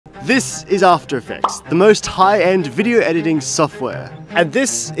This is After Effects, the most high-end video editing software. And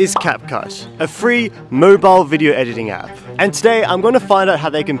this is Capcut, a free mobile video editing app. And today I'm going to find out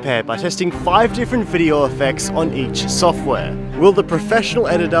how they compare by testing 5 different video effects on each software. Will the professional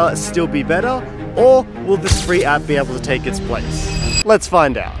editor still be better, or will this free app be able to take its place? Let's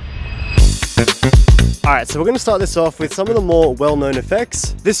find out. Alright, so we're going to start this off with some of the more well-known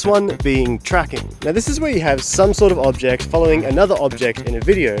effects, this one being tracking. Now this is where you have some sort of object following another object in a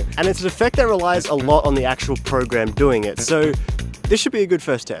video, and it's an effect that relies a lot on the actual program doing it, so this should be a good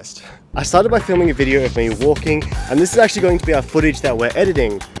first test. I started by filming a video of me walking, and this is actually going to be our footage that we're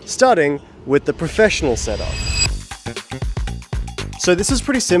editing, starting with the professional setup. So this is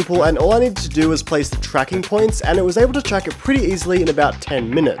pretty simple, and all I needed to do was place the tracking points, and it was able to track it pretty easily in about 10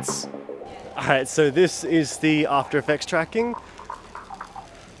 minutes. Alright, so this is the After Effects tracking.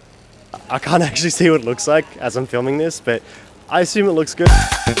 I can't actually see what it looks like as I'm filming this, but I assume it looks good.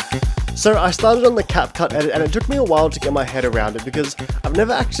 So I started on the Capcut edit, and it took me a while to get my head around it because I've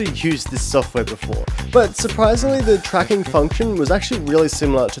never actually used this software before. But surprisingly, the tracking function was actually really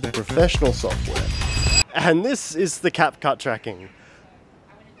similar to the professional software. And this is the Capcut tracking.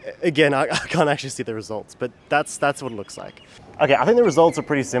 Again, I can't actually see the results, but that's what it looks like. Okay, I think the results are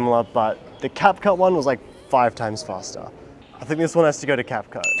pretty similar, but the Capcut one was like 5 times faster. I think this one has to go to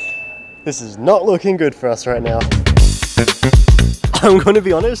Capcut. This is not looking good for us right now. I'm going to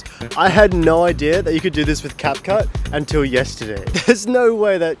be honest, I had no idea that you could do this with Capcut until yesterday. There's no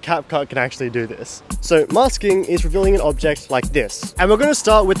way that Capcut can actually do this. So masking is revealing an object like this. And we're going to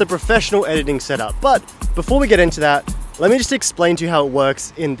start with the professional editing setup. But before we get into that, let me just explain to you how it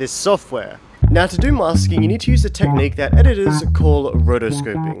works in this software. Now to do masking, you need to use a technique that editors call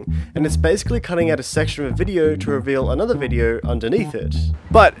rotoscoping, and it's basically cutting out a section of a video to reveal another video underneath it.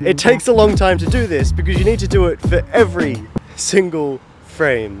 But it takes a long time to do this because you need to do it for every single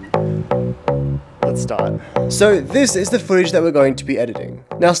frame. Let's start. So this is the footage that we're going to be editing.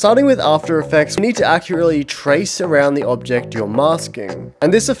 Now starting with After Effects, we need to accurately trace around the object you're masking.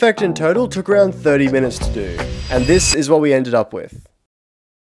 And this effect in total took around 30 minutes to do. And this is what we ended up with.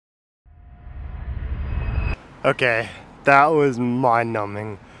 Okay, that was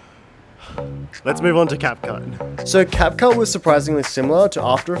mind-numbing. Let's move on to Capcut. So Capcut was surprisingly similar to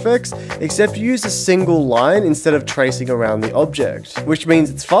After Effects, except you use a single line instead of tracing around the object, which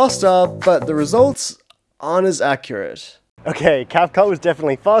means it's faster, but the results aren't as accurate. Okay, Capcut was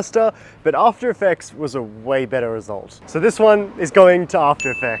definitely faster, but After Effects was a way better result. So this one is going to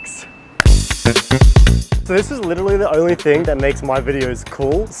After Effects. So this is literally the only thing that makes my videos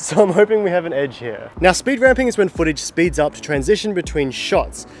cool, so I'm hoping we have an edge here. Now speed ramping is when footage speeds up to transition between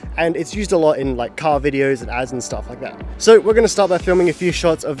shots, and it's used a lot in like car videos and ads and stuff like that. So we're going to start by filming a few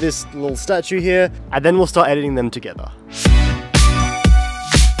shots of this little statue here, and then we'll start editing them together.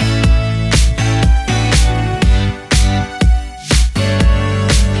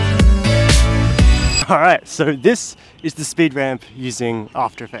 Alright, so this is the speed ramp using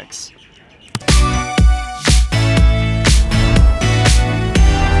After Effects.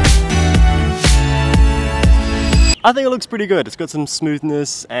 I think it looks pretty good. It's got some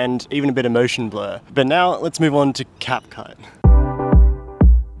smoothness and even a bit of motion blur. But now let's move on to Capcut.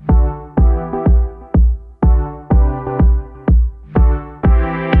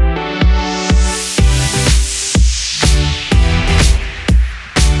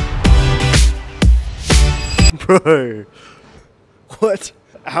 Bro, what?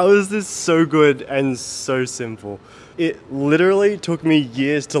 How is this so good and so simple? It literally took me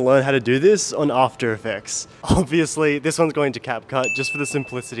years to learn how to do this on After Effects. Obviously, this one's going to Capcut just for the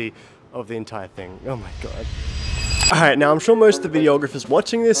simplicity of the entire thing. Oh my god. Alright, now I'm sure most of the videographers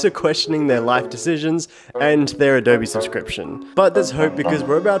watching this are questioning their life decisions and their Adobe subscription. But there's hope because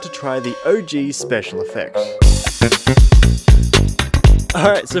we're about to try the OG special effect.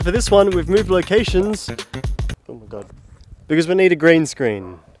 Alright, so for this one, we've moved locations. Oh my god. Because we need a green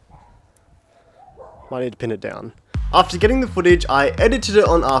screen. Might need to pin it down. After getting the footage, I edited it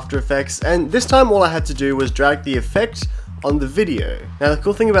on After Effects, and this time all I had to do was drag the effect on the video. Now the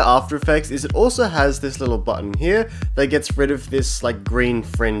cool thing about After Effects is it also has this little button here that gets rid of this like green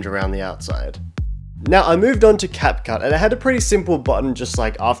fringe around the outside. Now I moved on to Capcut, and I had a pretty simple button just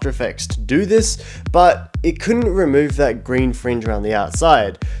like After Effects to do this, but it couldn't remove that green fringe around the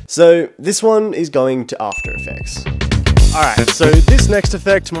outside. So this one is going to After Effects. Alright, so this next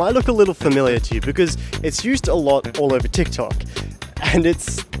effect might look a little familiar to you because it's used a lot all over TikTok, and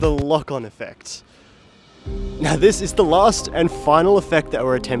it's the lock-on effect. Now this is the last and final effect that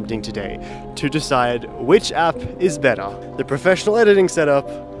we're attempting today to decide which app is better, the professional editing setup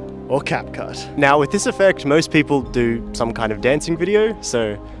or Capcut. Now with this effect, most people do some kind of dancing video,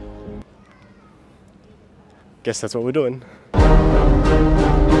 so guess that's what we're doing.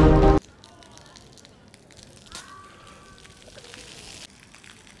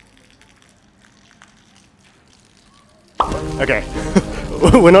 Okay,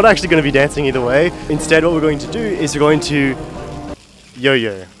 we're not actually going to be dancing either way. Instead, what we're going to do is we're going to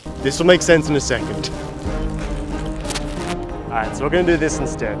yo-yo. This will make sense in a second. Alright, so we're going to do this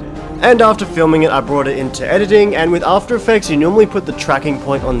instead. And after filming it, I brought it into editing, and with After Effects, you normally put the tracking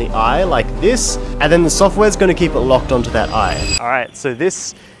point on the eye like this, and then the software's going to keep it locked onto that eye. Alright, so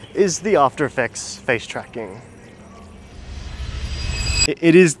this is the After Effects face tracking.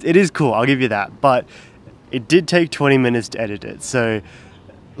 It is cool, I'll give you that, but it did take 20 minutes to edit it, so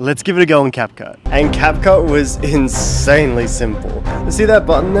let's give it a go on Capcut. And Capcut was insanely simple. You see that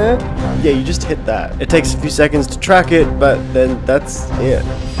button there? Yeah, you just hit that. It takes a few seconds to track it, but then that's it.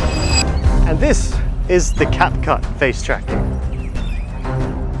 And this is the Capcut face tracking.